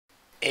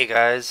Hey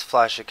guys,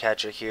 Flasher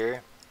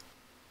here.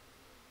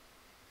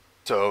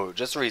 So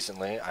just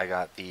recently I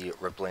got the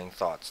Rippling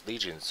Thoughts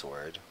Legion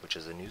sword, which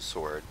is a new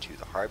sword to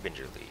the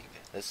Harbinger League.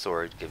 This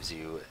sword gives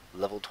you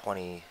level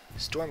 20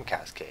 Storm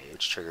Cascade,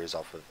 which triggers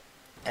off of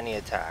any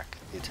attack.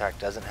 The attack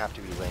doesn't have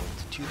to be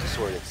linked to the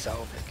sword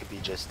itself, it could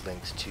be just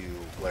linked to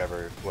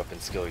whatever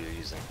weapon skill you're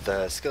using.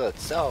 The skill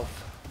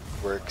itself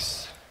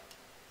works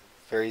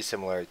very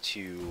similar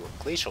to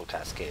Glacial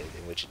Cascade,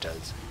 in which it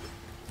does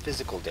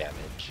physical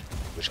damage,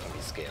 which can be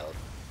scaled,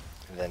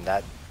 and then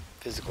that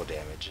physical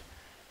damage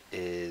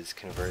is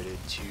converted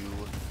to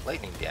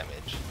lightning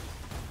damage,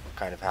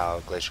 kind of how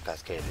Glacial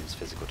Cascade is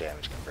physical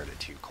damage converted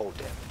to cold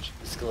damage.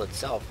 The skill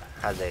itself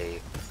has a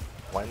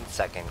 1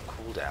 second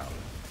cooldown,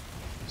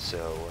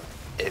 so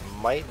it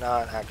might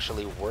not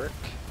actually work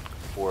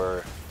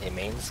for a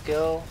main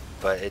skill,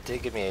 but it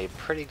did give me a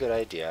pretty good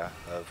idea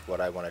of what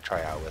I want to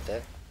try out with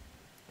it.